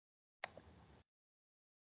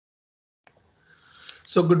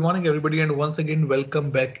So good morning everybody and once again welcome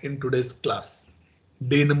back in today's class.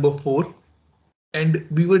 Day number 4 and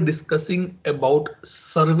we were discussing about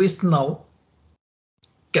ServiceNow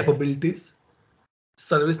capabilities,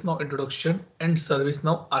 ServiceNow introduction and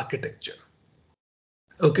ServiceNow architecture.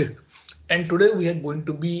 Okay, and today we are going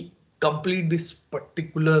to be complete this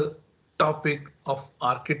particular topic of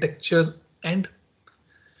architecture and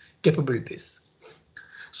capabilities.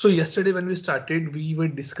 So yesterday when we started, we were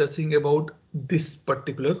discussing about this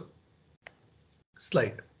particular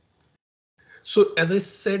slide. So as I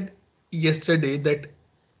said yesterday that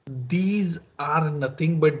these are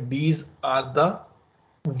nothing but these are the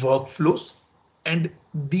workflows and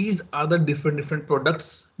these are the different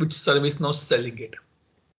products which ServiceNow selling it.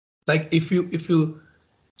 Like if you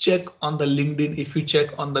check on the LinkedIn, if you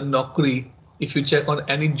check on the Naukri, if you check on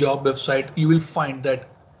any job website, you will find that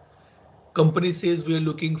company says we are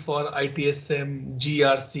looking for ITSM,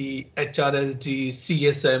 GRC, HRSD,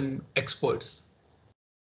 CSM experts.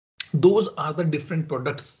 Those are the different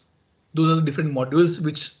products. Those are the different modules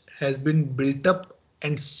which has been built up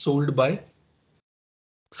and sold by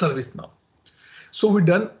ServiceNow. So we're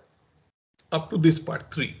done up to this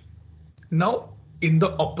part 3. Now in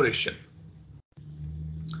the operation.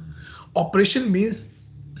 Operation means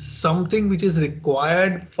something which is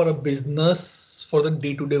required for a business for the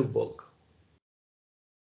day-to-day work.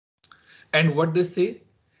 And what they say,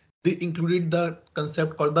 they included the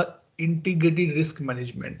concept called the integrated risk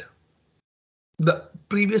management. The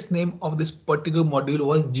previous name of this particular module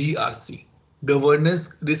was GRC,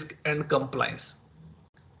 governance, risk and compliance.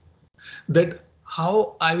 That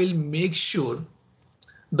how I will make sure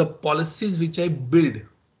the policies which I build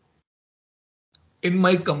in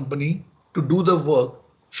my company to do the work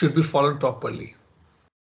should be followed properly.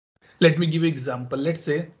 Let me give you an example. Let's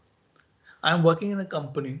say I am working in a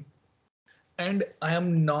company and I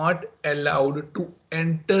am not allowed to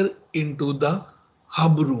enter into the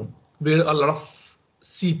hub room where a lot of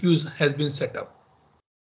CPUs has been set up.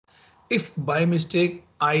 If by mistake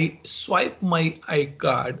I swipe my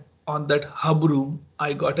iCard on that hub room,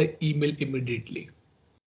 I got an email immediately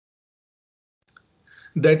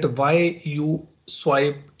that why you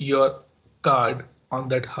swipe your card on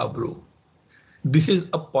that hub room. This is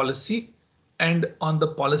a policy and on the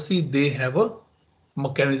policy they have a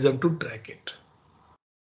mechanism to track it.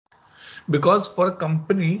 Because for a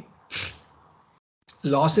company,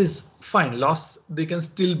 loss is fine, loss they can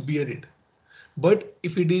still bear it. But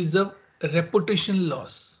if it is a reputation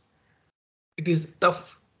loss, it is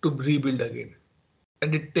tough to rebuild again.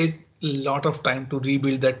 And it takes a lot of time to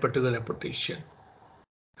rebuild that particular reputation.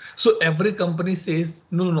 So every company says,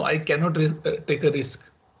 no, I cannot take a risk.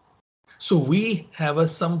 So we have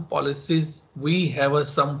some policies, we have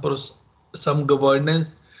some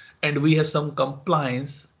governance, and we have some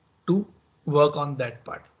compliance to work on that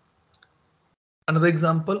part. Another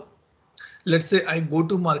example, let's say I go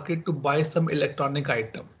to market to buy some electronic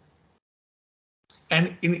item.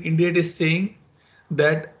 And in India it is saying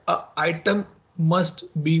that an item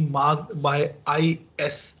must be marked by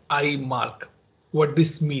ISI mark. What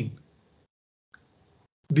this mean?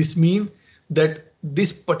 This means that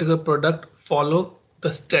this particular product follow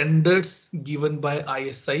the standards given by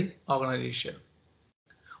ISI organization.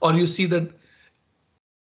 Or you see that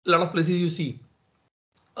a lot of places you see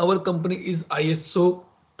our company is ISO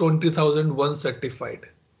 20001 certified.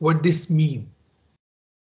 What this mean?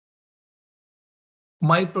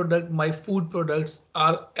 My product, my food products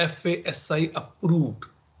are FASI approved.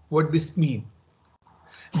 What this mean?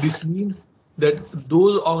 This means that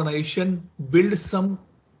those organizations build some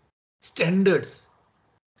standards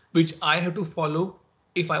which I have to follow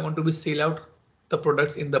if I want to be sell out the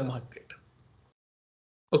products in the market.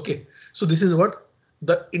 Okay, so this is what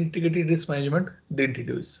the integrated risk management they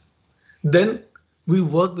introduce. Then we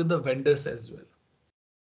work with the vendors as well.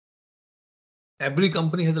 Every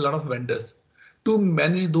company has a lot of vendors. To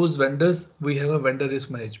manage those vendors, we have a vendor risk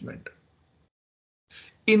management.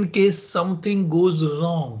 In case something goes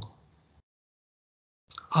wrong,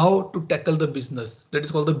 how to tackle the business? That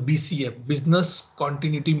is called the BCM, business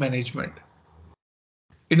continuity management.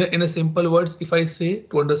 In a simple words, if I say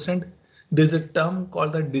to understand, there's a term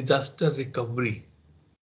called the disaster recovery.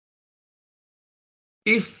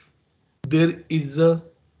 If there is a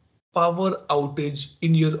power outage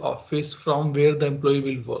in your office from where the employee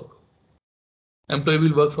will work, employee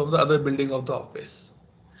will work from the other building of the office.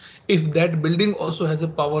 If that building also has a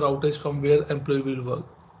power outage from where employee will work,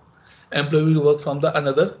 employee will work from the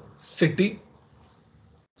another city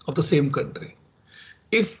of the same country.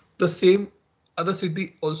 If the same other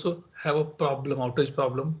city also have a problem, outage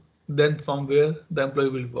problem, then from where the employee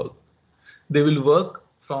will work? They will work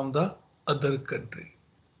from the other country.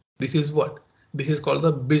 This is what? This is called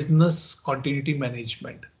the business continuity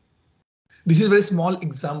management. This is a very small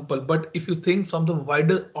example, but if you think from the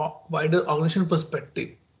wider organization perspective,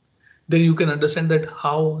 then you can understand that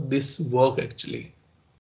how this work actually.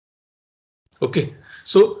 Okay,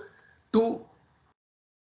 so to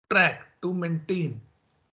track, to maintain,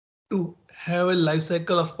 to have a life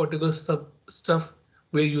cycle of particular stuff,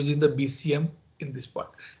 we're using the BCM in this part,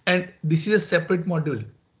 and this is a separate module.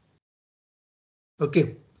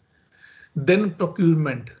 Okay, then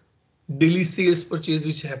procurement, daily sales purchase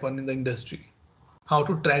which happen in the industry, how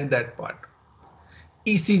to track that part.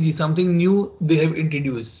 ECG, something new they have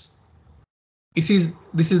introduced. ECG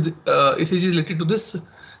is related to this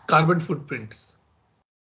carbon footprints.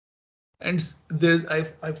 And there's I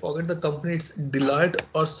forget the company, it's Deloitte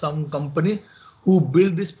or some company who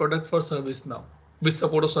built this product for ServiceNow with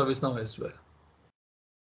support of ServiceNow as well.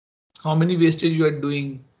 How many wastage you are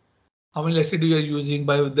doing, how many electricity you are using,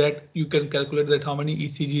 by that you can calculate that how many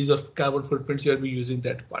ECGs of carbon footprints you are using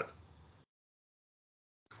that part.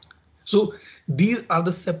 So these are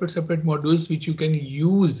the separate modules which you can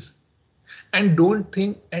use, and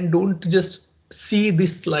don't just see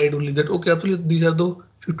this slide only that okay Atul, these are the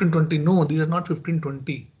 1520. No, these are not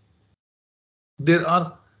 1520. There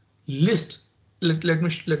are list. Let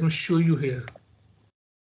me show you here.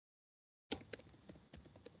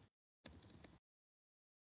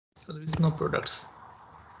 ServiceNow products.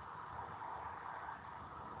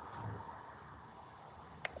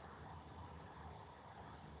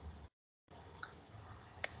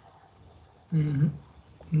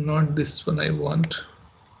 Not this one I want.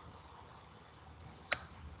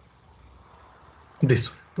 This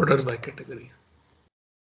one, products by category.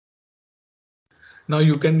 Now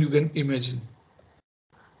you can imagine.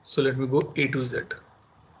 So let me go A to Z.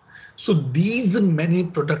 So these many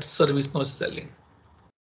products ServiceNow is selling.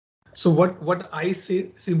 So what I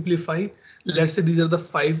say, simplify. Let's say these are the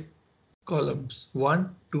 5 columns.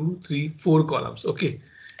 1, 2, 3, 4 columns. Okay.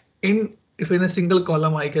 If in a single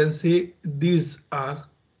column I can say these are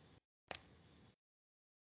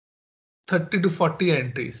 30 to 40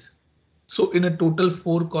 entries. So in a total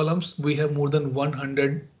 4 columns, we have more than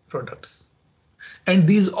 100 products. And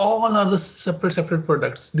these all are the separate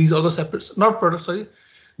products. These are the separate, not products, sorry.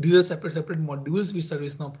 These are separate modules which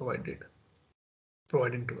ServiceNow providing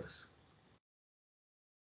to us.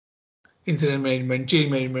 Incident management, change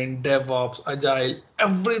management, DevOps, Agile,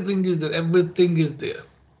 everything is there. Everything is there.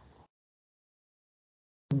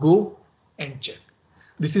 Go and check.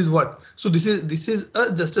 This is what. So this is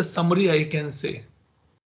just a summary I can say.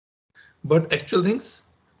 But actual things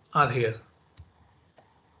are here.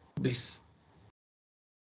 This.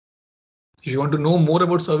 If you want to know more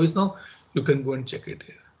about ServiceNow, you can go and check it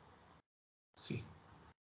here. See.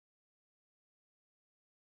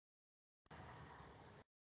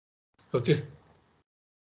 Okay.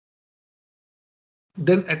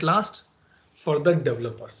 Then at last, for the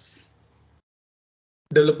developers.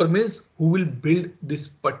 Developer means who will build this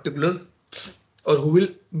particular, or who will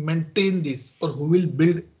maintain this, or who will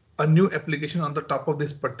build a new application on the top of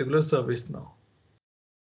this particular ServiceNow.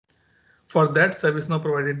 For that, ServiceNow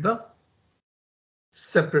provided the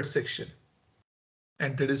separate section,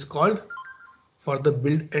 and that is called for the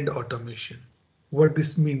build and automation. What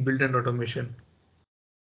this mean, build and automation?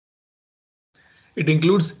 It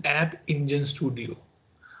includes App Engine Studio,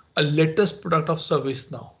 a latest product of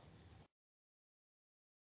ServiceNow.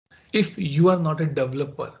 If you are not a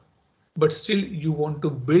developer, but still you want to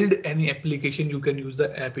build any application, you can use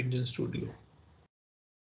the App Engine Studio.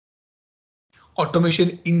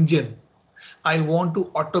 Automation engine. I want to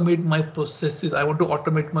automate my processes. I want to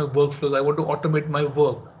automate my workflows. I want to automate my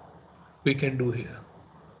work. We can do here.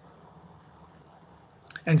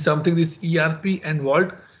 And something this ERP and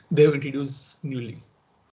Vault they have introduced newly,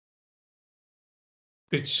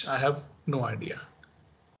 which I have no idea.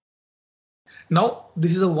 Now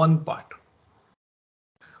this is a one part.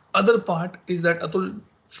 Other part is that Atul,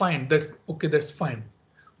 fine, that's okay, that's fine.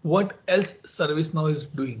 What else ServiceNow is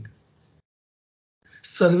doing?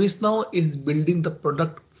 ServiceNow is building the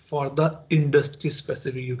product for the industry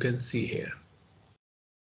specific. You can see here.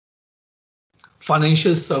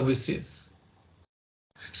 Financial services,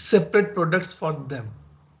 separate products for them.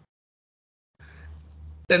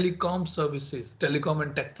 Telecom services, telecom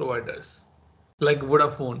and tech providers like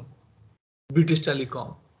Vodafone, British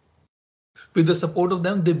Telecom. With the support of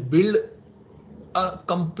them, they build a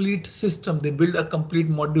complete system, they build a complete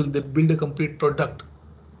module, they build a complete product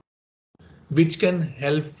which can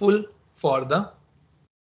helpful for the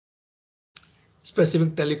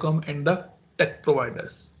specific telecom and the tech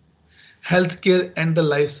providers, healthcare and the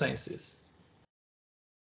life sciences,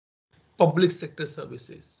 public sector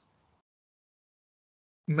services,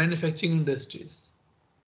 manufacturing industries,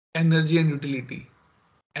 energy and utility,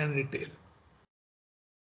 and retail.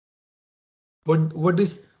 What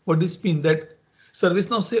this mean? That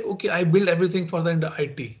ServiceNow say, okay, I build everything for the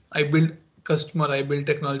IT. I build customer, I build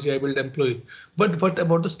technology, I build employee. But what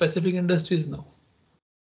about the specific industries now?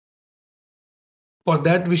 For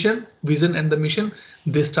that vision and the mission,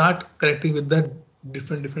 they start connecting with the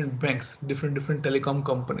different banks, different telecom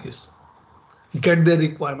companies, get their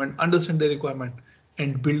requirement, understand their requirement,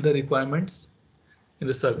 and build the requirements in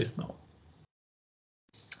the ServiceNow.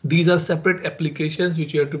 These are separate applications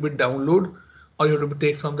which you have to be download or you have to be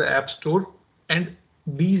take from the app store, and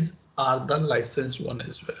these are the licensed one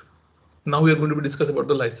as well. Now we are going to be discuss about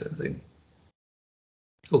the licensing.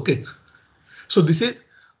 Okay, so this is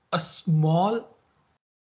a small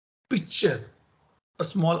picture, a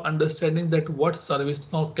small understanding that what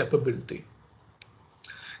ServiceNow capability.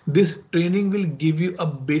 This training will give you a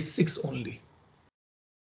basics only,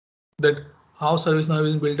 that how ServiceNow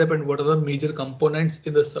is built up and what are the major components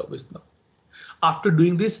in the ServiceNow. After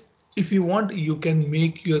doing this, if you want, you can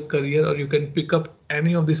make your career or you can pick up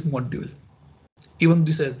any of this module, even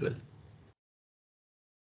this as well.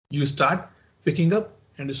 You start picking up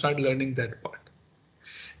and you start learning that part.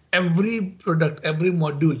 Every product, every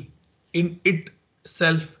module in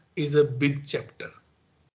itself is a big chapter.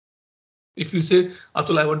 If you say,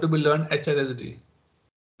 Atul, I want to be learn HRSD,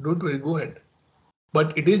 don't worry, go ahead.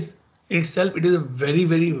 But it is in itself, it is a very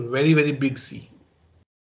big C.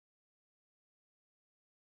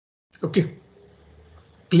 Okay,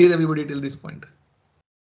 clear everybody till this point?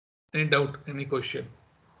 Any doubt, any question?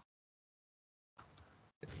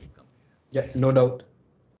 Yeah, no doubt.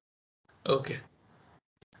 Okay,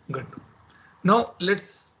 good. Now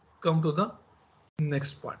let's come to the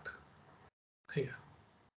next part here.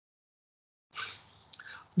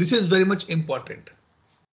 This is very much important.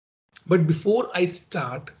 But before I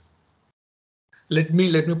start, let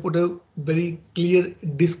me put a very clear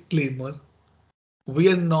disclaimer. We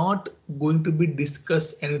are not going to be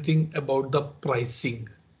discuss anything about the pricing,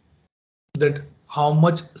 that how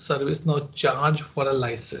much ServiceNow charge for a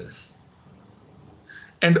license.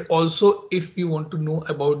 And also, if you want to know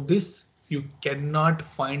about this, you cannot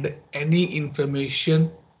find any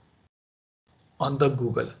information on the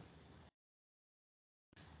Google.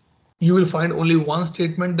 You will find only one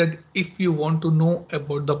statement, that if you want to know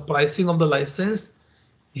about the pricing of the license,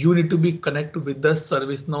 you need to be connected with the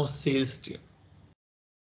ServiceNow sales team.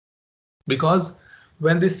 Because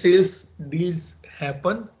when the sales deals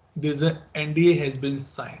happen, there's an NDA has been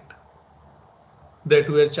signed that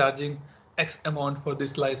we are charging X amount for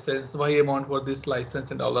this license, Y amount for this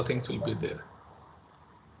license, and all the things will be there.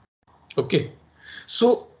 Okay,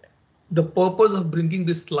 so the purpose of bringing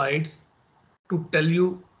these slides to tell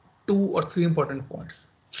you 2 or 3 important points.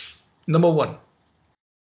 Number one,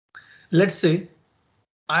 let's say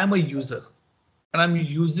I am a user and I'm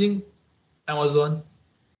using Amazon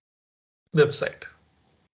website.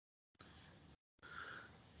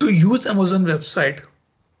 To use Amazon website,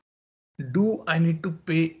 do I need to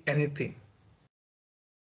pay anything?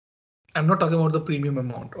 I'm not talking about the premium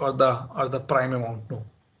amount or the prime amount. No,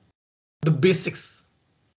 the basics.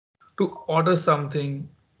 To order something,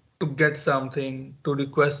 to get something, to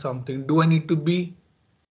request something, do I need to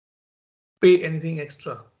pay anything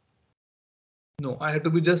extra? No, I have to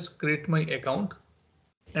be just create my account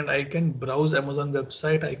and I can browse Amazon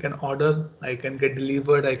website. I can order, I can get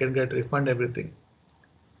delivered, I can get refund, everything.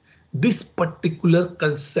 This particular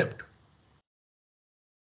concept,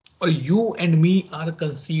 or you and me, are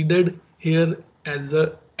considered here as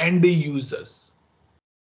the end users.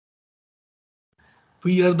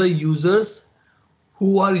 We are the users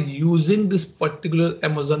who are using this particular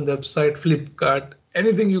Amazon website, Flipkart,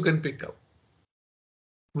 anything you can pick up.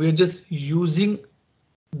 We are just using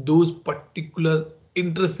those particular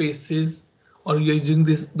interfaces or using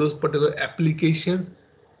those particular applications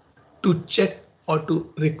to check or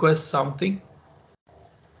to request something,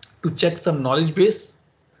 to check some knowledge base,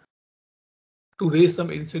 to raise some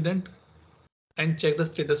incident, and check the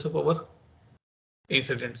status of our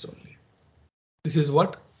incidents only. This is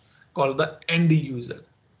what called the end user.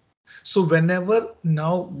 So whenever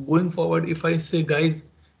now going forward, if I say, guys,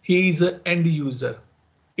 he is an end user,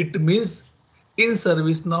 it means in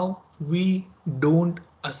ServiceNow we don't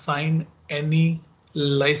assign any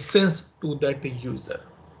license to that user.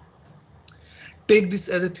 Take this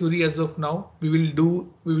as a theory as of now. We will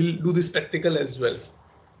do this practical as well.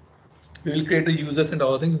 We will create a users and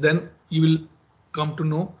all things, then you will come to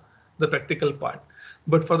know the practical part.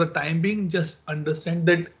 But for the time being, just understand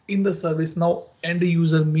that in the ServiceNow, end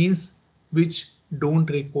user means which don't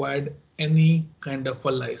require any kind of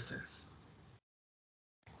a license.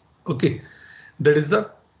 Okay, that is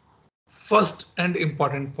the first and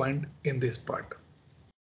important point in this part.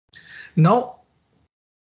 Now,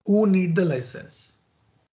 who need the license?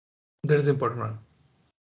 That is important one.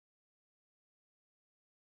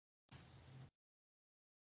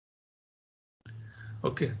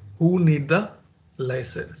 Okay, who need the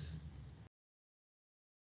license?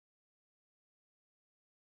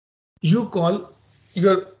 You call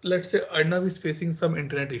your, let's say Arnav is facing some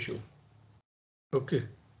internet issue. Okay.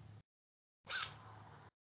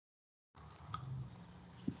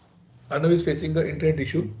 Arnav is facing the internet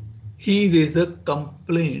issue. He raised a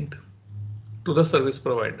complaint to the service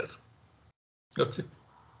provider. Okay.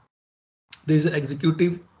 There is an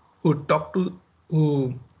executive who talked to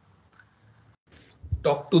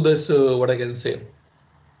this what I can say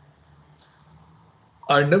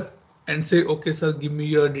Arnav and say, okay sir, give me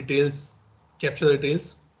your details, capture the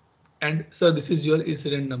details, and sir, this is your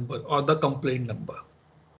incident number or the complaint number.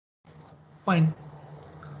 Fine.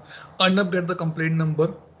 Arnav get the complaint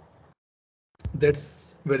number.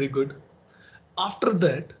 That's very good. After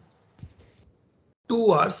that,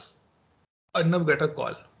 2 hours, Arnav get a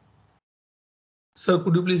call. Sir,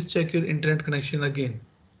 could you please check your internet connection again?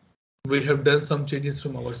 We have done some changes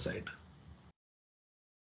from our side.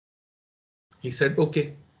 He said,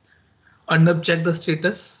 okay. Arnav checked the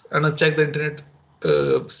status, Arnav checked the internet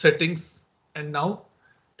settings, and now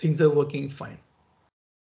things are working fine.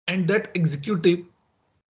 And that executive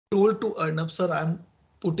told to Arnav, sir, I'm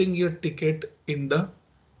putting your ticket in the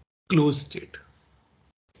closed state.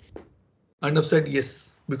 Arnav said,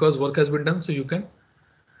 yes, because work has been done, so you can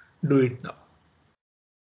do it now.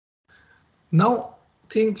 Now,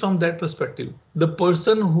 think from that perspective. The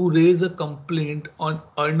person who raised a complaint on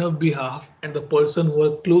Arnav behalf and the person who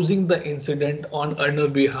are closing the incident on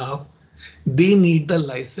Arnav behalf, they need the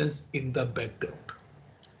license in the background.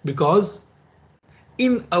 Because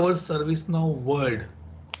in our ServiceNow world,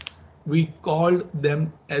 we called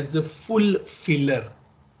them as a fulfiller.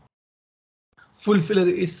 Fulfiller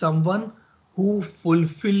is someone who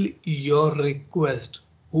fulfill your request,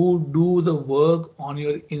 who do the work on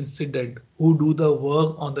your incident, who do the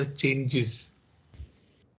work on the changes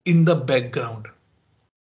in the background,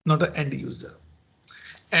 not an end user.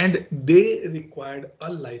 And they required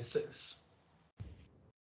a license.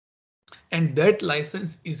 And that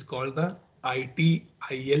license is called the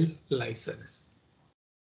ITIL license.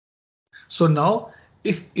 So now,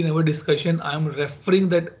 if in our discussion, I'm referring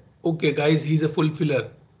that, okay, guys, he's a fulfiller.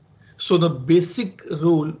 So the basic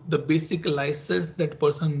rule, the basic license that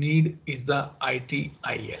person need is the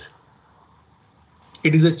ITIL.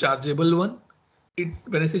 It is a chargeable one.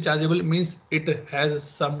 When I say chargeable, it means it has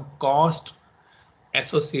some cost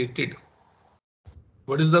associated.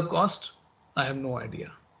 What is the cost? I have no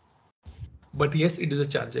idea. But yes, it is a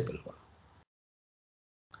chargeable one.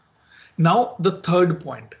 Now the third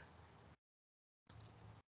point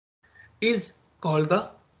is called the,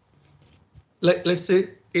 let's say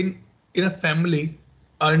in a family,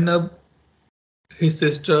 Arnab, his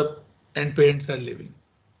sister and parents are living.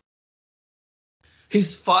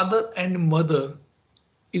 His father and mother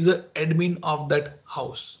is an admin of that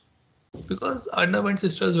house, because Arnab and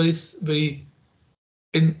sister is very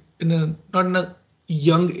not in a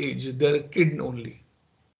young age, they're a kid only.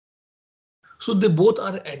 So they both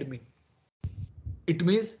are admin. It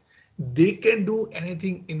means they can do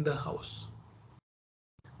anything in the house.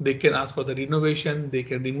 They can ask for the renovation, they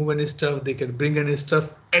can remove any stuff, they can bring any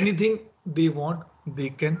stuff, anything they want, they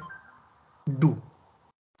can do.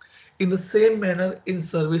 In the same manner, in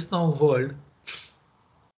ServiceNow world,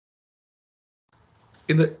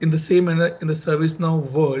 in the same manner in the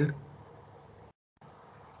ServiceNow world,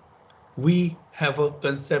 we have a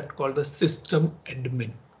concept called the system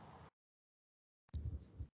admin.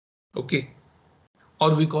 Okay,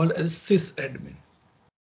 or we call it as sysadmin.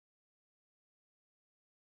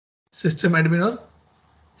 System admin or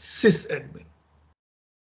sysadmin.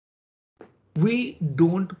 We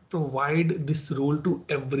don't provide this role to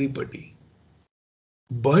everybody,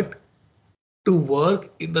 but to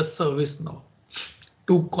work in the ServiceNow,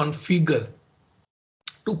 to configure,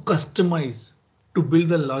 to customize, to build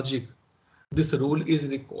the logic, this role is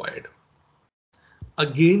required.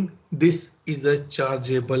 Again, this is a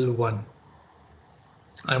chargeable one.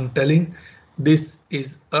 I'm telling, this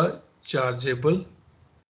is a chargeable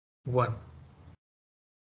one.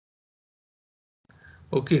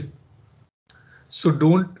 Okay. So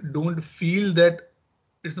don't feel that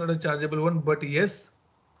it's not a chargeable one, but yes,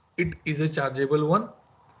 it is a chargeable one.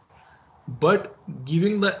 But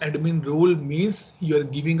giving the admin role means you're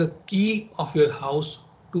giving a key of your house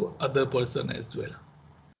to other person as well.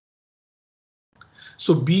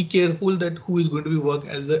 So be careful that who is going to be work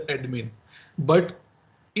as an admin. But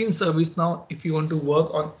in ServiceNow, if you want to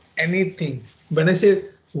work on anything, when I say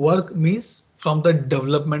work means from the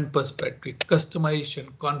development perspective, customization,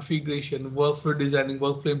 configuration, workflow designing,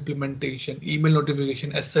 workflow implementation, email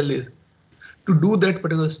notification, SLA. To do that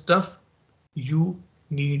particular stuff, you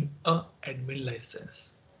need a admin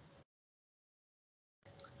license.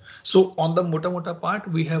 So on the mota part,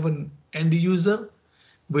 we have an end user,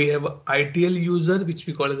 we have a ITL user, which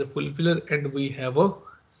we call as a fulfiller, and we have a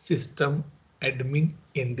system admin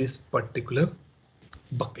in this particular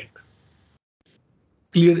bucket.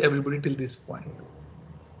 Clear everybody till this point?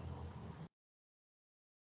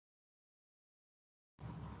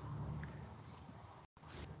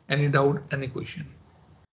 Any doubt, any question?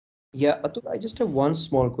 Yeah, Atul, I just have one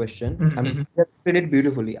small question. I mean, you explained it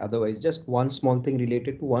beautifully. Otherwise, just one small thing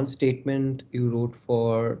related to one statement you wrote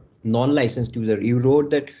for non-licensed user. You wrote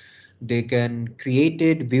that they can create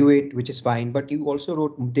it, view it, which is fine, but you also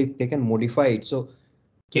wrote they can modify it. So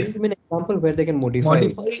can you give me an example where they can modify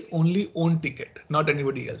it? Modify only own ticket, not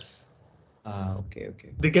anybody else. Okay.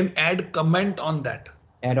 They can add comment on that.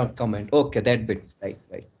 Add on comment. Okay, that bit.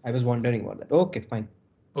 Right. I was wondering about that. Okay, fine.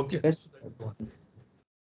 Okay.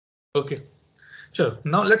 Okay. Sure.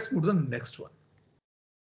 Now let's move to the next one.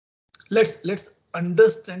 Let's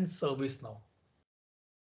understand ServiceNow.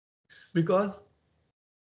 Because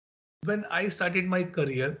when I started my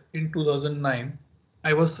career in 2009,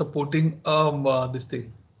 I was supporting this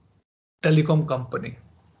thing, telecom company.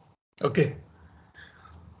 Okay.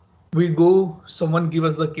 We go, someone give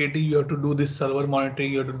us the KT, you have to do this server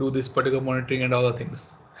monitoring, you have to do this particular monitoring and other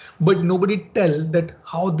things. But nobody tell that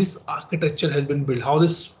how this architecture has been built, how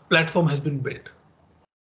this platform has been built.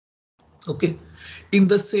 Okay. In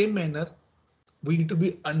the same manner, we need to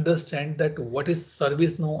be understand that what is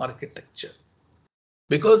ServiceNow architecture.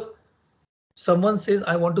 Because someone says,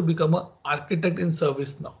 I want to become an architect in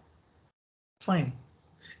ServiceNow. Fine.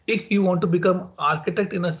 If you want to become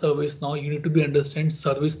architect in a ServiceNow, you need to be understand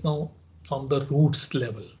ServiceNow from the roots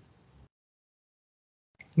level,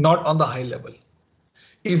 not on the high level.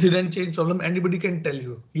 Incident change problem, anybody can tell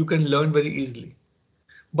you, you can learn very easily.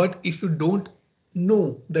 But if you don't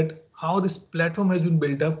know that how this platform has been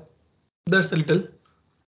built up, that's a little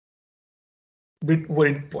bit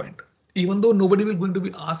worried point. Even though nobody will going to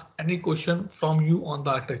be asked any question from you on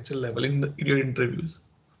the architecture level in your interviews.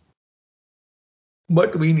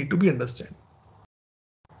 But we need to be understand.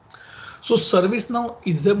 So ServiceNow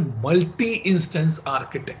is a multi-instance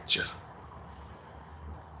architecture.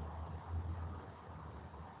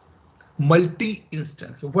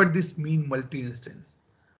 Multi-instance. What this mean multi-instance?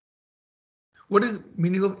 What is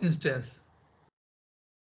meaning of instance?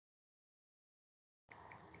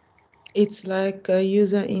 It's like a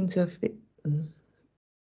user interface.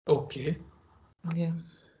 Okay. Yeah.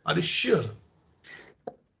 Are you sure?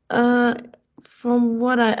 From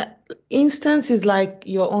what instance is like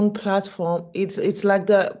your own platform. It's like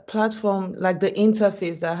the platform, like the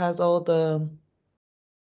interface that has all the.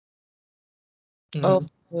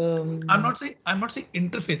 I'm not saying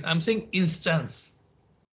interface. I'm saying instance,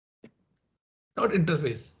 not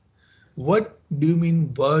interface. What do you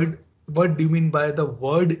mean word? What do you mean by the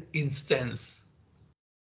word instance?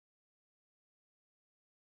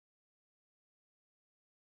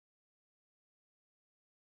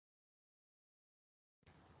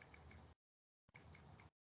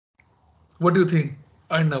 What do you think?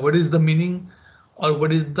 I don't know. What is the meaning, or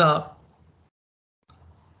what is the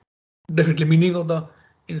definitely meaning of the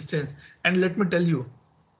instance? And let me tell you,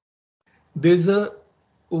 there's a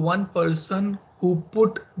one person who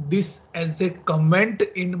put this as a comment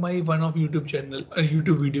in my one of YouTube channel, a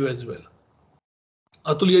YouTube video as well.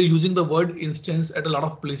 Atul, you're using the word instance at a lot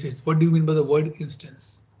of places. What do you mean by the word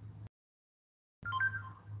instance?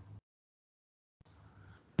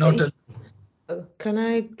 Not tell. Can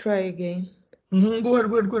I try again? Go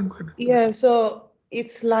ahead. Yeah, so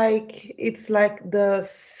it's like the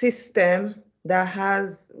system that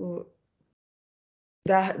has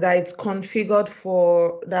that it's configured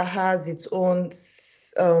for, that has its own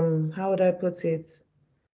how would I put it?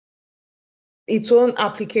 Its own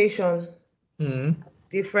application.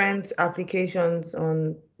 Different applications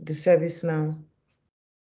on the ServiceNow.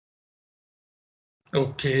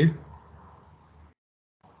 Okay.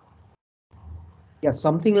 Yeah,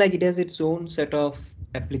 something like it has its own set of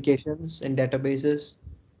applications and databases,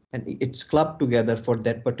 and it's clubbed together for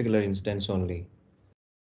that particular instance only.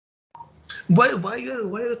 Why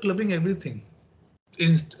you're clubbing everything?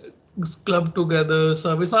 Club together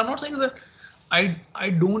service. I'm not saying that I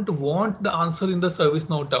don't want the answer in the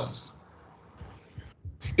ServiceNow terms.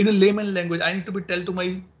 In a layman language, I need to be tell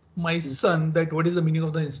to my son that what is the meaning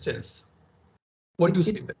of the instance. What do you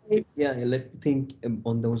say that? Yeah, let me think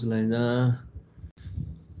on those lines.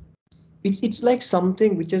 It's like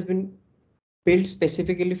something which has been built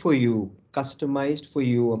specifically for you, customized for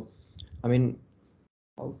you. I mean,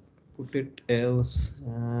 how put it else?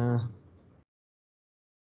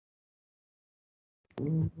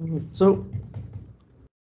 So,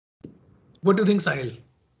 what do you think, Sahil?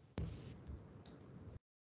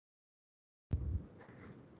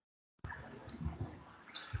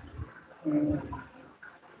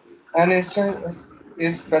 An instance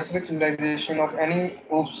is specific realization of any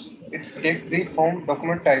oops. It takes the form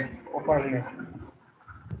document type of element.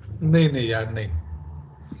 नहीं यार नहीं.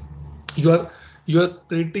 You are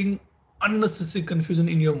creating unnecessary confusion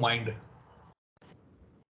in your mind.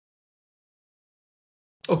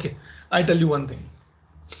 Okay, I tell you one thing.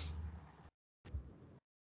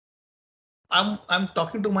 I'm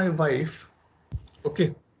talking to my wife.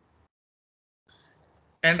 Okay.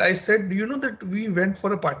 And I said, do you know that we went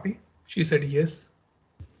for a party? She said yes.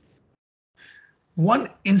 One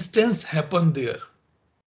instance happened there.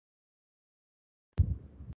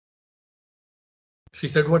 She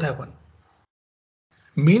said, what happened?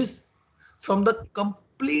 Means from the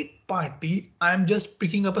complete party, I'm just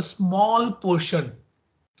picking up a small portion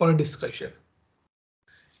for a discussion.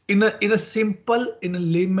 In a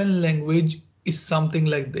layman language is something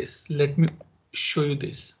like this. Let me show you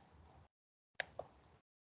this.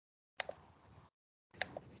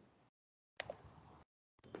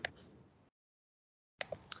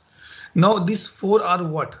 Now these four are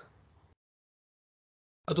what?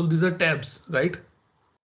 Atul, these are tabs, right?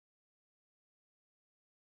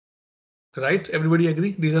 Right? Everybody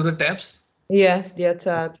agree? These are the tabs? Yes, they are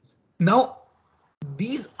tabs. Now,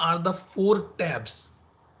 these are the four tabs,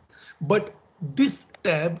 but this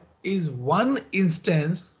tab is one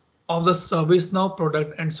instance of the ServiceNow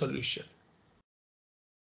product and solution.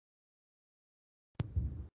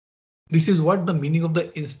 This is what the meaning of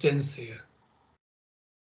the instance here.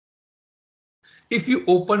 If you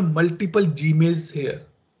open multiple Gmails here,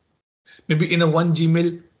 maybe in a one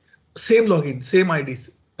Gmail, same login, same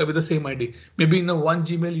IDs with the same ID. Maybe in a one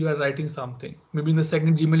Gmail you are writing something. Maybe in the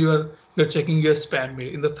second Gmail you are checking your spam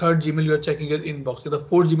mail. In the third Gmail you are checking your inbox. In the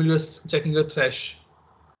fourth Gmail you are checking your trash.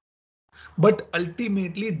 But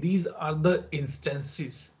ultimately these are the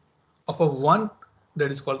instances of a one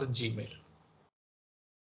that is called a Gmail.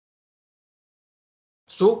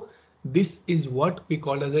 So this is what we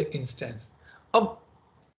call as an instance. A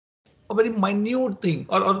very minute thing,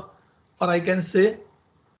 or I can say,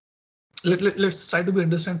 let's try to be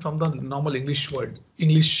understand from the normal English word,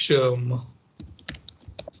 English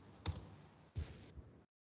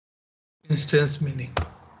instance meaning.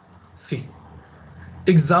 See,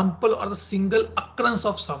 example or the single occurrence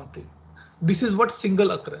of something. This is what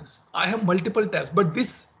single occurrence. I have multiple tabs, but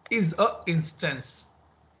this is a instance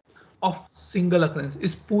of single occurrence.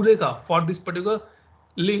 Is pure ka for this particular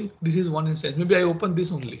link. This is one instance. Maybe I open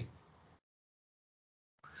this only.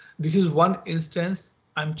 This is one instance.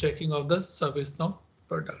 I'm checking of the ServiceNow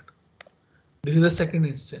product. This is the second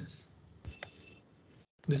instance.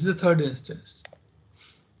 This is the third instance.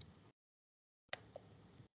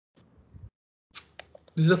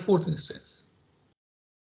 This is the fourth instance.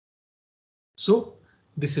 So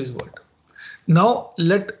this is what. Now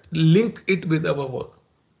let link it with our work.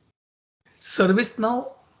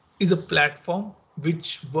 ServiceNow is a platform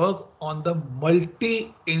which works on the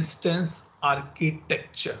multi-instance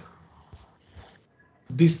architecture.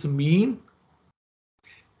 This means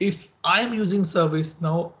if I'm using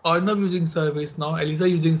ServiceNow, Arnav using ServiceNow, Elisa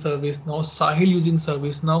using ServiceNow, Sahil using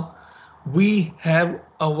ServiceNow, we have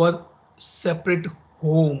our separate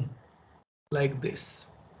home like this.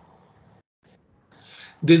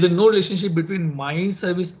 There's no relationship between my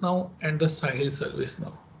ServiceNow and the Sahil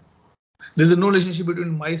ServiceNow. There's no relationship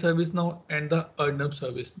between my ServiceNow and the Arnav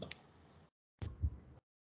ServiceNow,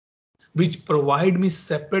 which provide me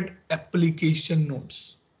separate application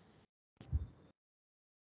nodes.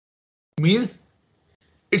 Means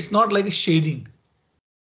it's not like a sharing.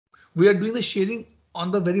 We are doing the sharing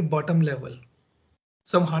on the very bottom level.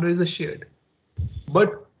 Some hardware is shared,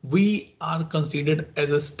 but we are considered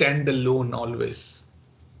as a standalone always.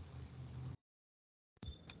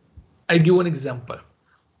 I give one example.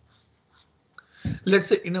 Let's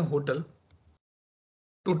say in a hotel,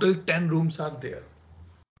 total 10 rooms are there.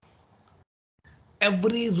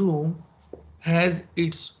 Every room has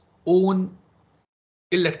its own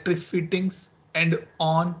electric fittings and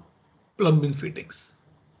on plumbing fittings.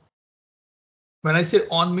 When I say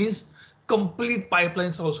on means complete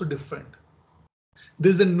pipelines are also different.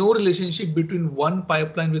 There's no relationship between one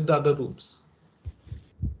pipeline with the other rooms.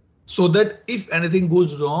 So that if anything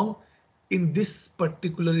goes wrong in this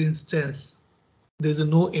particular instance, there's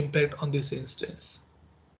no impact on this instance.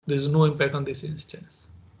 There's no impact on this instance.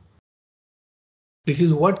 This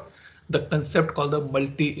is what the concept called the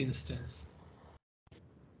multi-instance.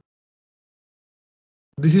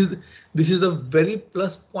 This is a very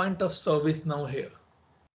plus point of ServiceNow here.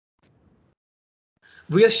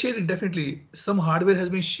 We are sharing, definitely some hardware has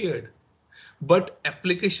been shared, but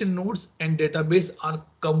application nodes and database are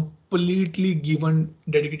completely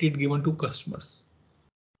dedicated to customers.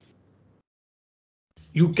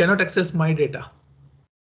 You cannot access my data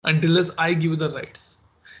until I give you the rights.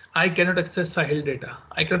 I cannot access Sahil data.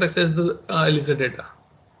 I cannot access the Elisa data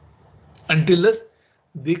until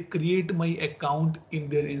they create my account in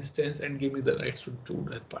their instance and give me the rights to do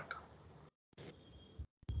that part.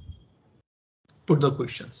 Put the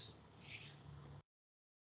questions.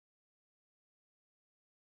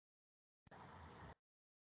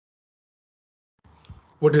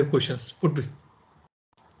 What are your questions? Put me.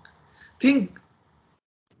 Think.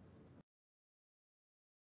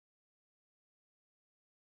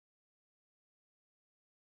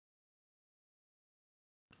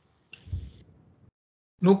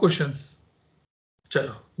 No questions.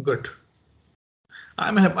 Chalo, good.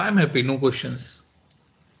 I'm happy. No questions.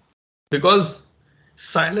 Because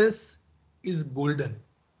silence is golden,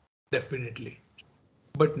 definitely,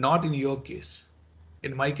 but not in your case.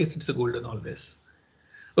 In my case, it's a golden always.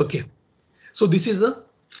 Okay, so this is a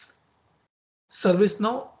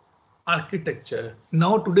ServiceNow architecture.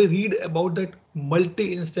 Now today read about that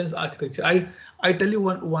multi-instance architecture. I tell you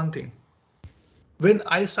one thing. When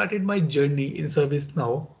I started my journey in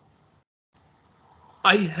ServiceNow,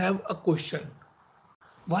 I have a question.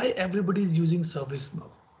 Why everybody is using ServiceNow?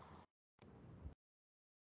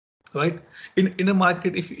 Right? In a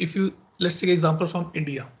market, if you let's take example from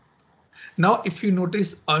India. Now, if you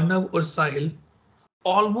notice Arnav or Sahil,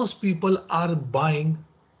 almost people are buying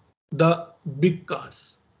the big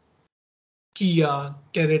cars. Kia,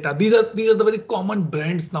 Carrera. These are the very common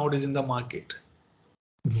brands nowadays in the market.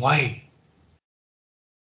 Why?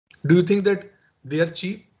 Do you think that they are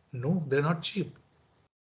cheap? No, they're not cheap.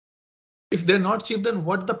 If they're not cheap, then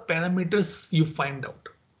what the parameters you find out?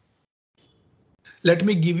 Let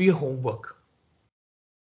me give you a homework.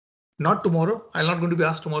 Not tomorrow. I'm not going to be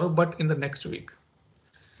asked tomorrow, but in the next week.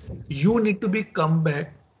 You need to be come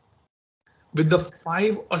back with the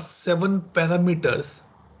 5 or 7 parameters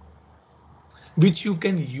which you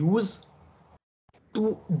can use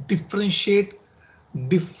to differentiate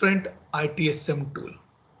different ITSM tool.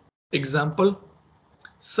 Example,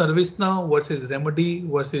 ServiceNow versus Remedy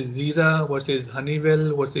versus Jira versus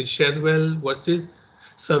Honeywell versus Sharewell versus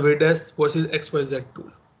Surveydesk versus XYZ tool.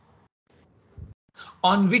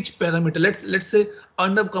 On which parameter? Let's say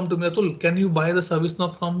Arnab come to me, Atul, can you buy the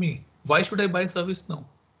ServiceNow from me? Why should I buy ServiceNow?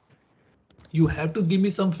 You have to give me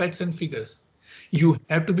some facts and figures. You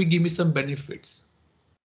have to give me some benefits.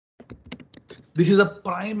 This is a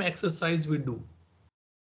prime exercise we do.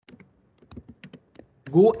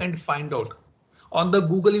 Go and find out. On the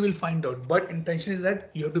Google you will find out, but intention is that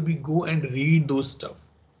you have to go and read those stuff.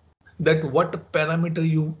 That what parameter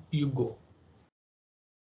you go.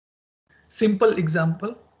 Simple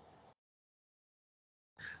example.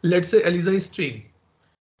 Let's say Eliza is staying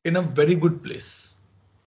in a very good place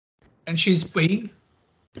and she's paying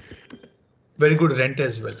very good rent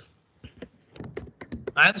as well.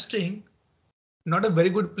 I am staying not a very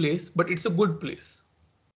good place, but it's a good place.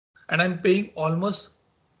 And I'm paying almost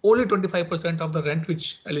only 25% of the rent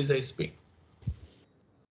which Eliza is paying.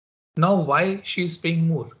 Now, why she's paying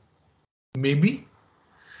more? Maybe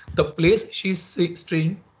the place she's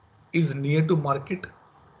staying is near to market,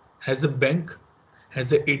 has a bank,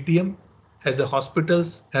 has a ATM, has a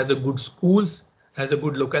hospitals, has a good schools, has a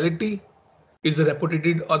good locality, is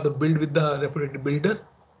reputed or the build with the reputed builder.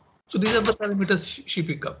 So these are the parameters she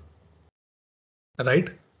pick up, right?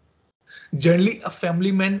 Generally, a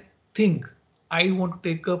family man think I want to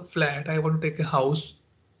take a flat, I want to take a house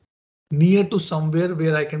near to somewhere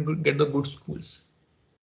where I can get the good schools.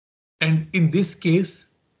 And in this case,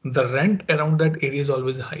 the rent around that area is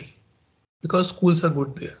always high because schools are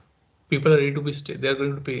good there. People are ready to be stay. They are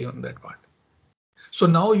going to pay on that part. So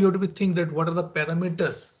now you have to be think that what are the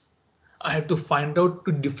parameters I have to find out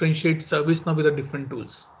to differentiate ServiceNow with the different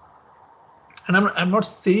tools. And I'm not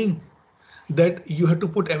saying that you have to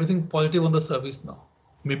put everything positive on the ServiceNow.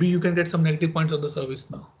 Maybe you can get some negative points on the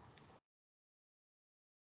ServiceNow.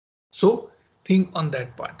 So think on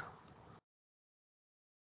that part.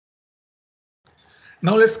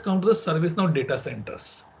 Now let's come to the ServiceNow data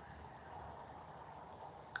centers.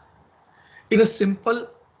 In a simple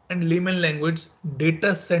and layman language,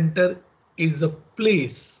 data center is a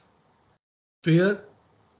place where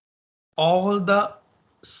all the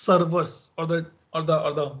servers or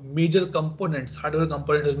the major components, hardware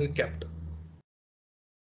components has been kept.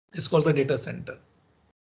 It's called the data center.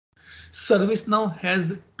 ServiceNow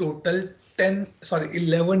has total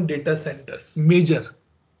 11 data centers, major.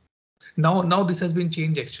 Now this has been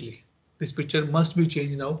changed actually. This picture must be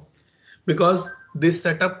changed now because they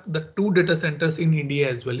set up the 2 data centers in India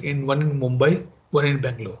as well, in one in Mumbai, one in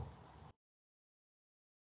Bangalore.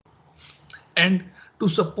 And to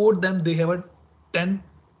support them, they have a 10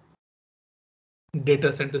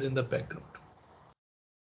 data centers in the background.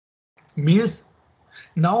 Means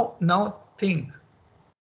now think,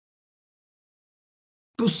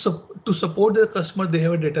 to support their customer, they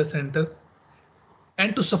have a data center,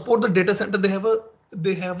 and to support the data center, they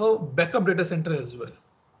have a backup data center as well.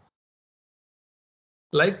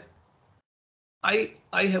 Like I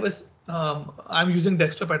have I'm using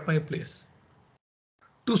desktop at my place.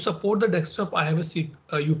 To support the desktop, I have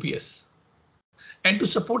a UPS, and to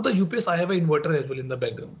support the UPS, I have an inverter as well in the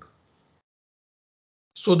background.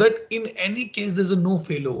 So that in any case, there's a no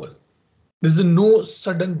failover. There's a no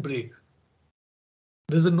sudden break.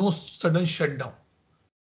 There's a no sudden shutdown.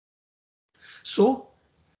 So,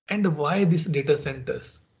 and why these data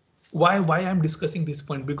centers? Why I'm discussing this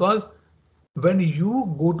point? Because when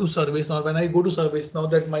you go to ServiceNow, when I go to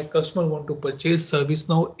ServiceNow that my customer want to purchase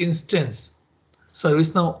ServiceNow instance,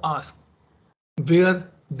 ServiceNow asks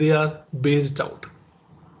where they are based out.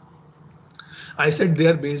 I said they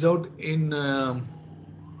are based out in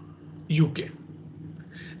UK.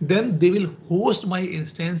 Then they will host my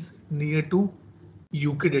instance near to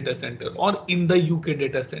UK data center or in the UK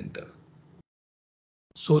data center,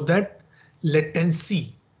 so that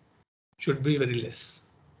latency should be very less.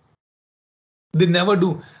 They never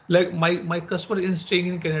do. Like my customer is staying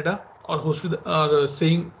in Canada or hosted or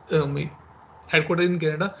saying headquartered in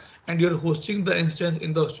Canada, and you're hosting the instance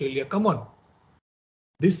in the Australia. Come on,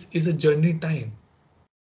 this is a journey time.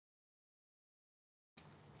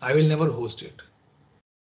 I will never host it.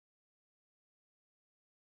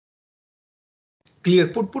 Clear.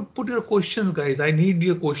 Put your questions, guys. I need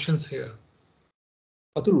your questions here.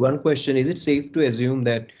 Atul, one question: is it safe to assume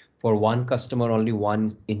that for one customer only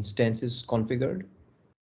one instance is configured?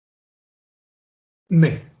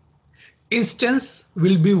 No. Instance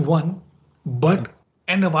will be one, but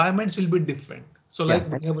environments will be different. So like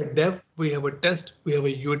we have a dev, we have a test, we have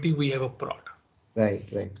a UAT, we have a prod. Right.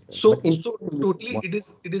 So totally it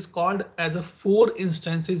is called as a 4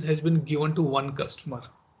 instances has been given to one customer,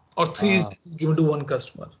 or 3 instances given to one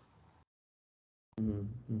customer.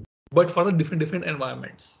 But for the different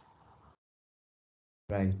environments.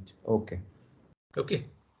 Right. Okay.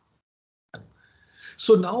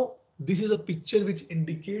 So now this is a picture which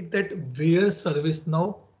indicates that where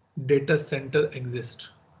ServiceNow data center exists.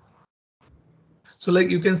 So like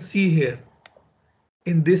you can see here,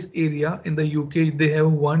 in this area in the UK, they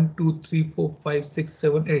have 1, 2, 3, 4, 5, 6,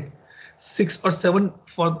 7, 8, 6 or 7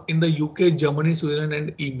 for in the UK, Germany, Switzerland,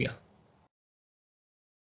 and EMEA.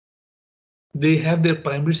 They have their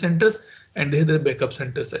primary centers and they have their backup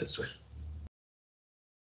centers as well.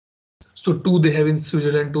 So 2 they have in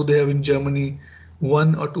Switzerland, 2 they have in Germany,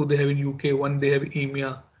 1 or 2 they have in UK, 1 they have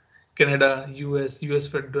EMEA, Canada, US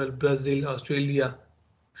Federal, Brazil, Australia.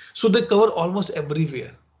 So they cover almost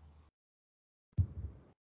everywhere.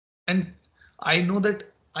 And I know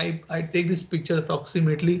that I take this picture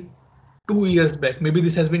approximately 2 years back. Maybe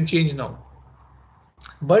this has been changed now,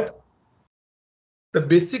 but the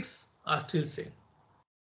basics are still same.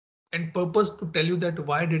 And purpose to tell you that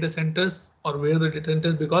why data centers or where the data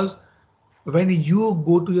centers, because when you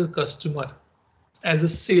go to your customer as a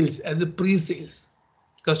sales, as a pre-sales,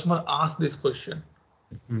 customer asks this question.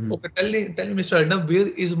 Okay, tell me, Mr. Arnab, where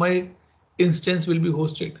is my instance will be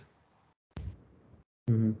hosted?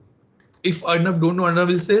 If Arnab don't know, Arnab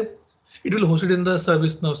will say it will hosted in the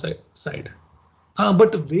ServiceNow side.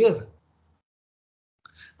 But where?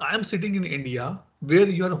 I am sitting in India where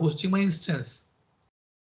you are hosting my instance.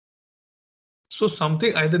 So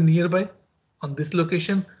something either nearby on this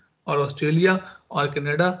location or Australia or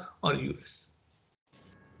Canada or US.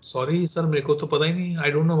 Sorry, sir, मेरे को तो पता ही नहीं.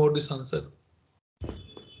 I don't know about this answer.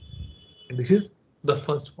 And this is the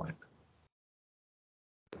first point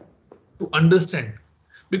to understand,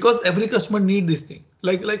 because every customer need this thing.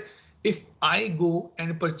 Like if I go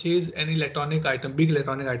and purchase any electronic item, big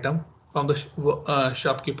electronic item from the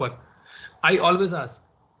shopkeeper, I always ask,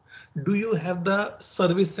 do you have the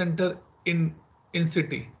service center in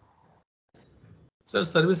city? Sir,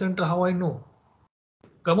 service center, how I know?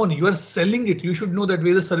 Come on, you are selling it. You should know that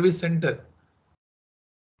where is the service center.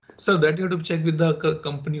 Sir, that you have to check with the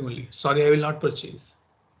company only. Sorry, I will not purchase.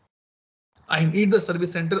 I need the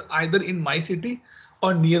service center either in my city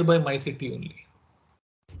or nearby my city only.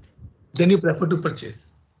 Then you prefer to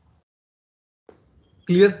purchase.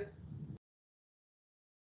 Clear?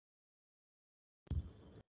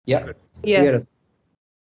 Yeah. Good. Yes.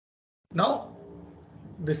 Now,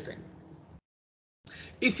 this thing.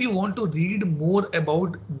 If you want to read more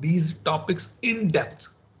about these topics in depth,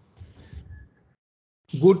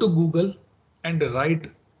 go to Google and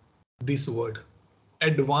write this word: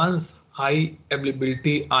 Advanced High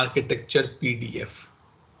Availability Architecture PDF.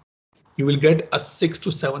 You will get a 6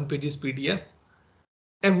 to 7 pages PDF.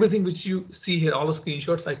 Everything which you see here, all the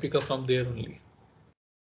screenshots I pick up from there only.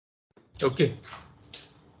 Okay.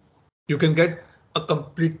 You can get a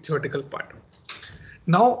complete theoretical part.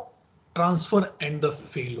 Now, transfer and the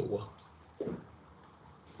failover.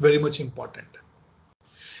 Very much important.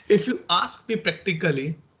 If you ask me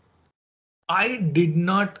practically, I did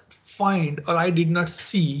not find or I did not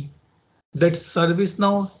see that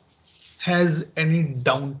ServiceNow has any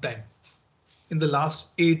downtime in the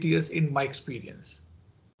last 8 years in my experience.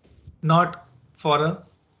 Not for a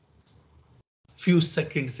few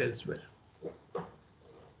seconds as well.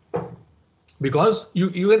 Because you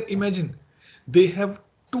can imagine they have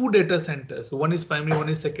two data centers. One is primary, one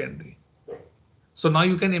is secondary. So now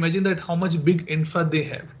you can imagine that how much big infra they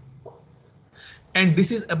have. And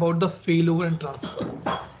this is about the failover and transfer.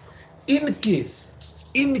 In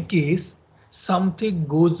case something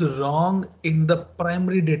goes wrong in the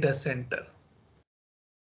primary data center,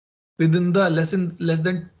 within the less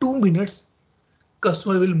than 2 minutes,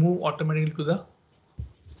 customer will move automatically to the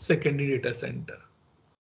secondary data center.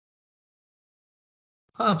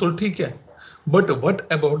 हाँ तो ठीक है. But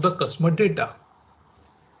what about the customer data?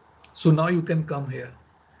 So now you can come here.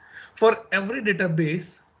 For every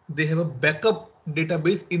database, they have a backup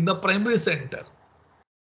database in the primary center.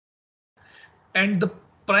 And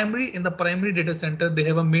in the primary data center, they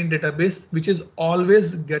have a main database which is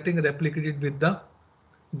always getting replicated with the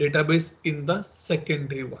database in the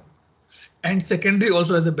secondary one. And secondary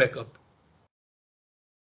also has a backup.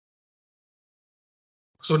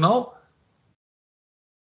 So now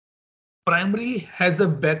primary has a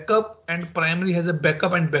backup and primary has a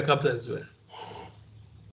backup and backups as well.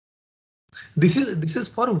 This is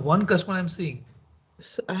for one customer I'm saying.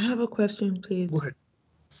 So I have a question, please. Go ahead.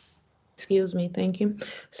 Excuse me. Thank you.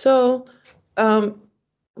 So,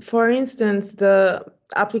 for instance, the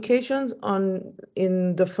applications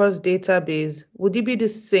in the first database, would it be the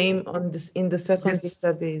same on this in the second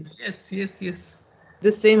database? Yes.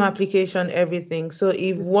 The same application, everything. So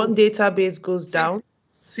if one database goes down.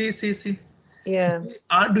 See. Yeah. They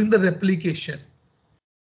are doing the replication.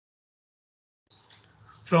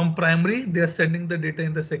 From primary, they are sending the data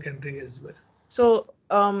in the secondary as well. So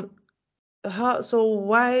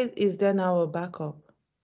why is there now a backup?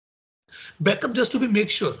 Backup just to be make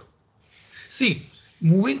sure. See,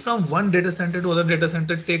 moving from one data center to other data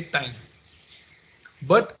center take time.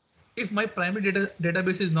 But if my primary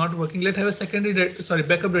database is not working, let's have a secondary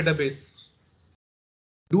backup database.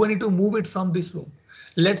 Do I need to move it from this room?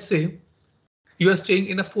 Let's say you are staying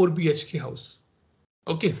in a 4 BHK house.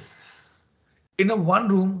 Okay. In a one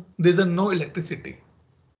room, there's no electricity.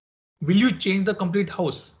 Will you change the complete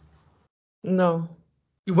house? No.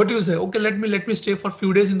 What do you say? Okay, let me stay for a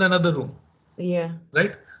few days in the another room. Yeah.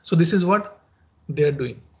 Right. So this is what they're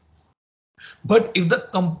doing. But if the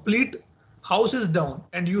complete house is down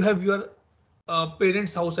and you have your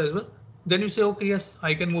parents' house as well, then you say, okay, yes,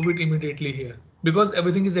 I can move it immediately here because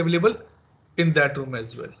everything is available in that room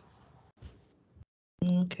as well.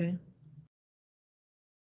 Okay.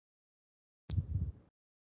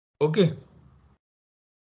 Okay.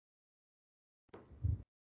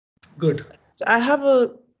 Good. So I have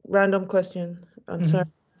a random question. I'm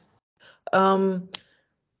sorry.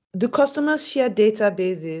 Do customers share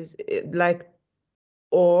databases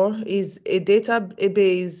or is a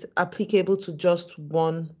database applicable to just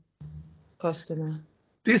one customer?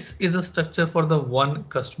 This is a structure for the one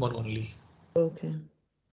customer only. Okay.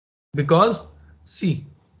 Because see,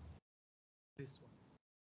 this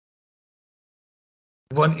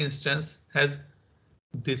one instance has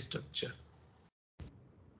this structure.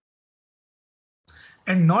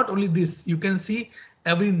 And not only this, you can see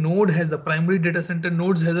every node has the primary data center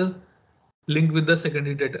nodes has a link with the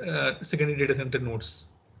secondary data center nodes.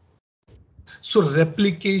 So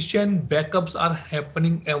replication backups are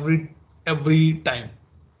happening every time.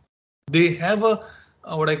 They have a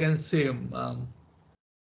what I can say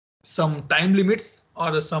some time limits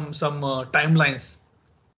or some timelines.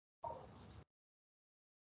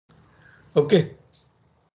 Okay,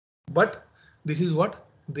 but this is what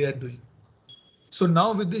they are doing. So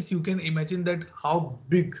now with this, you can imagine that how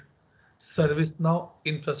big ServiceNow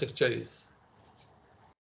infrastructure is.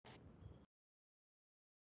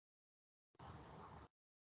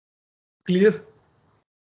 Clear?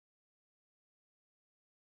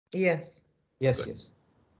 Yes. Yes, Good. yes.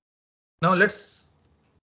 Now let's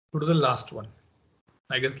go to the last one.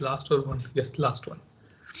 I guess last one. Yes, last one.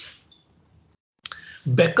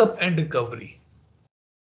 Backup and recovery.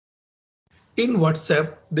 In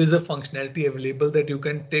WhatsApp, there's a functionality available that you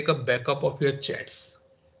can take a backup of your chats.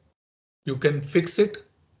 You can fix it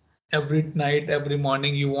every night, every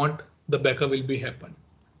morning you want, the backup will be happen.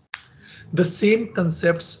 The same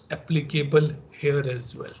concepts applicable here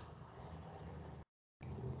as well.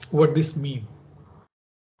 What this mean?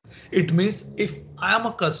 It means if I am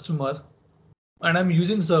a customer and I'm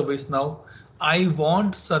using ServiceNow, I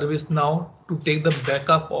want ServiceNow to take the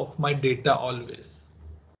backup of my data always.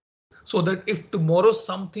 So that if tomorrow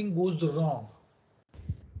something goes wrong,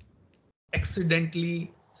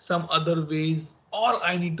 accidentally, some other ways, or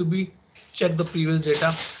I need to be check the previous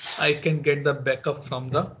data, I can get the backup from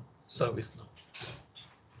the ServiceNow.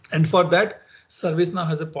 And for that, ServiceNow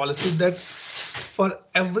has a policy that for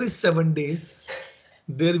every 7 days,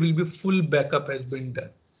 there will be full backup has been done.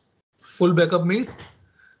 Full backup means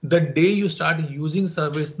the day you start using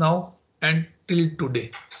ServiceNow and till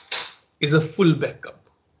today is a full backup,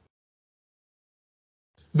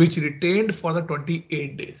 which retained for the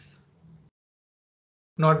 28 days.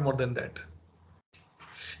 Not more than that.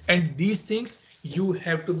 And these things you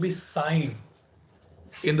have to be signed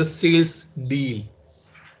in the sales deal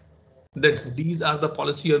that these are the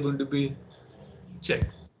policy you're going to be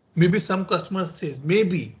checked. Maybe some customer says,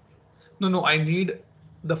 maybe, no, I need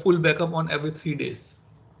the full backup on every 3 days.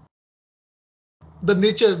 The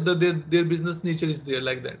nature, their business nature is there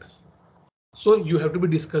like that. So you have to be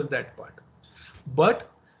discuss that part.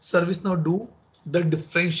 But ServiceNow do the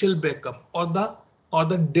differential backup or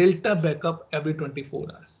the delta backup every 24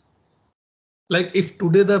 hours. Like if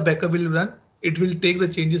today the backup will run, it will take the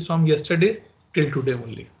changes from yesterday till today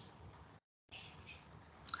only.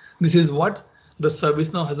 This is what the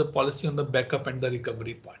ServiceNow has a policy on the backup and the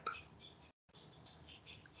recovery part.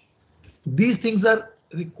 These things are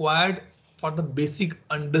required for the basic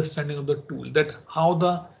understanding of the tool, that how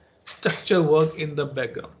the structure work in the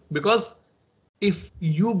background. Because if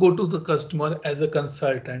you go to the customer as a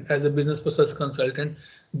consultant, as a business process consultant,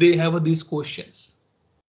 they have these questions.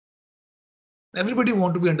 Everybody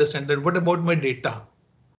want to be understand that what about my data?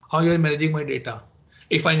 How you are managing my data?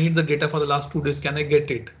 If I need the data for the last 2 days, can I get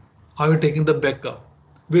it? How are you taking the backup?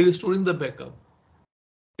 Where is storing the backup?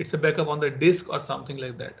 It's a backup on the disk or something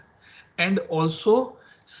like that. And also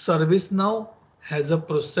ServiceNow has a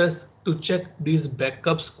process to check these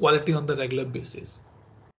backups quality on the regular basis.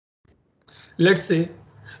 Let's say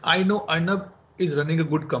I know Arnab is running a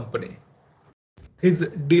good company. His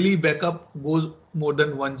daily backup goes more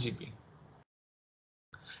than 1 GB.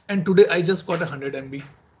 And today I just got 100 MB.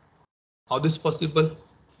 How this possible?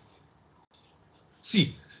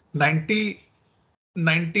 See,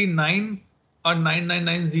 99 or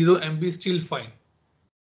 9990 MB is still fine.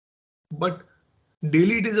 But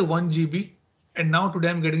daily it is a 1 GB and now today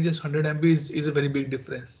I'm getting just 100 MB is a very big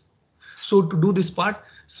difference. So to do this part,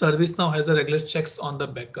 ServiceNow has a regular checks on the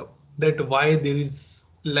backup, that why there is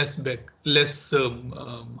less data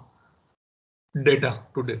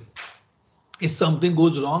today. If something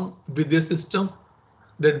goes wrong with their system,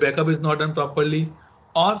 that backup is not done properly,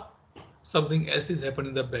 or something else is happening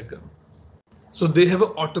in the background. So they have an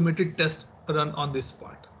automated test run on this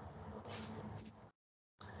part.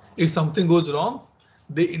 If something goes wrong,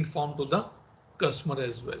 they inform to the customer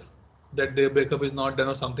as well that their backup is not done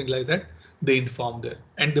or something like that. They inform there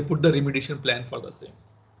and they put the remediation plan for the same.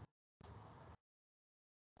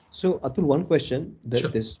 So Atul, one question that Sure.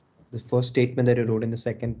 the first statement that you wrote in the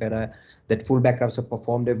second para, that full backups are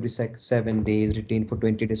performed every 7 days, retained for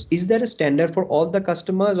 20 days. Is that a standard for all the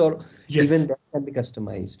customers, or even that Yes, can be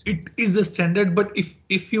customized? it is the standard, but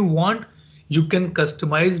if you want, you can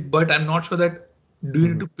customize, but I'm not sure that do you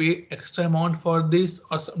need to pay extra amount for this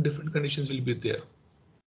or some different conditions will be there.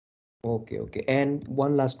 Okay, okay. And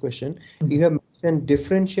one last question. You have mentioned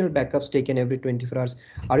differential backups taken every 24 hours.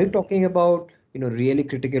 Are you talking about, really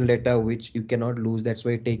critical data which you cannot lose? That's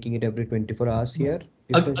why you're taking it every 24 hours here?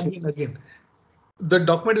 Differential? Again, the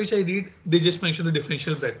document which I read, they just mention the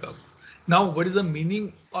differential backup. Now, what is the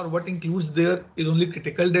meaning or what includes there is only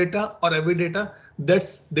critical data or every data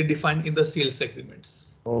that's they define in the sales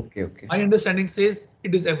agreements. Okay, okay. My understanding says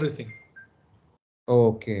it is everything.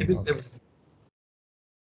 Okay, It is okay. everything.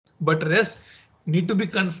 But rest need to be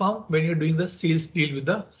confirmed when you're doing the sales deal with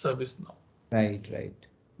the ServiceNow. Right, right.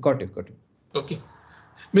 Got it. Okay.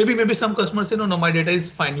 Maybe some customers say, no, my data is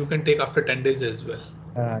fine. You can take after 10 days as well.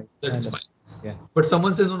 That's fine. Yeah. But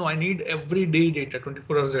someone says, no, I need everyday data.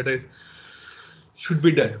 24 hours data should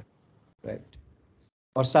be done. Right.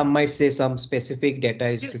 Or some might say some specific data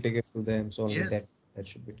is Yes. critical to them, so only Yes. that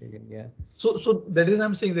should be taken. Yeah. So that is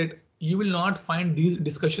I'm saying that you will not find these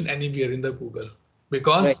discussion anywhere in the Google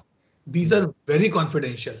because these are very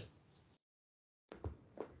confidential.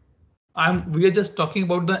 We are just talking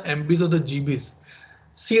about the MBs or the GBs.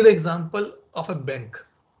 See the example of a bank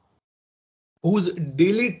whose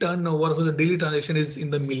daily turnover, whose daily transaction is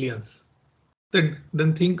in the millions.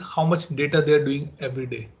 Then think how much data they are doing every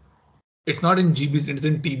day. It's not in GBs, it's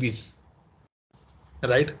in TBs,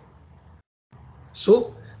 right?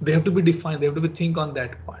 So they have to be defined. They have to be think on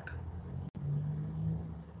that part.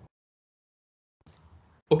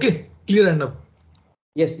 Okay, clear enough.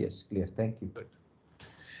 Yes, clear. Thank you. Good.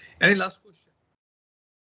 Any last question?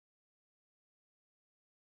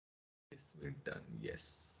 Yes, we're done.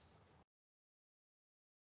 Yes.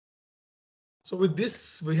 So with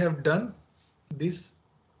this, we have done these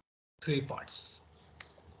 3 parts.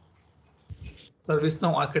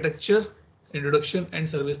 ServiceNow architecture, introduction, and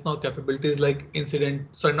ServiceNow capabilities like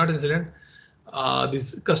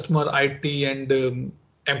this customer IT and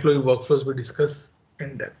employee workflows we discuss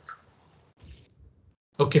in depth.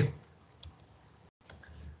 Okay.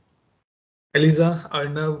 Eliza,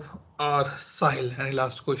 Arnav, or Sahil, any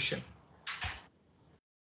last question?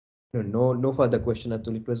 No further question,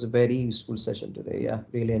 Atul. It was a very useful session today. Yeah,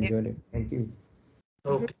 really enjoyed it. Thank you.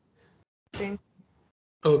 Okay. Thank you.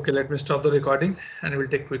 Okay, let me stop the recording and we'll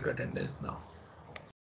take quick attendance now.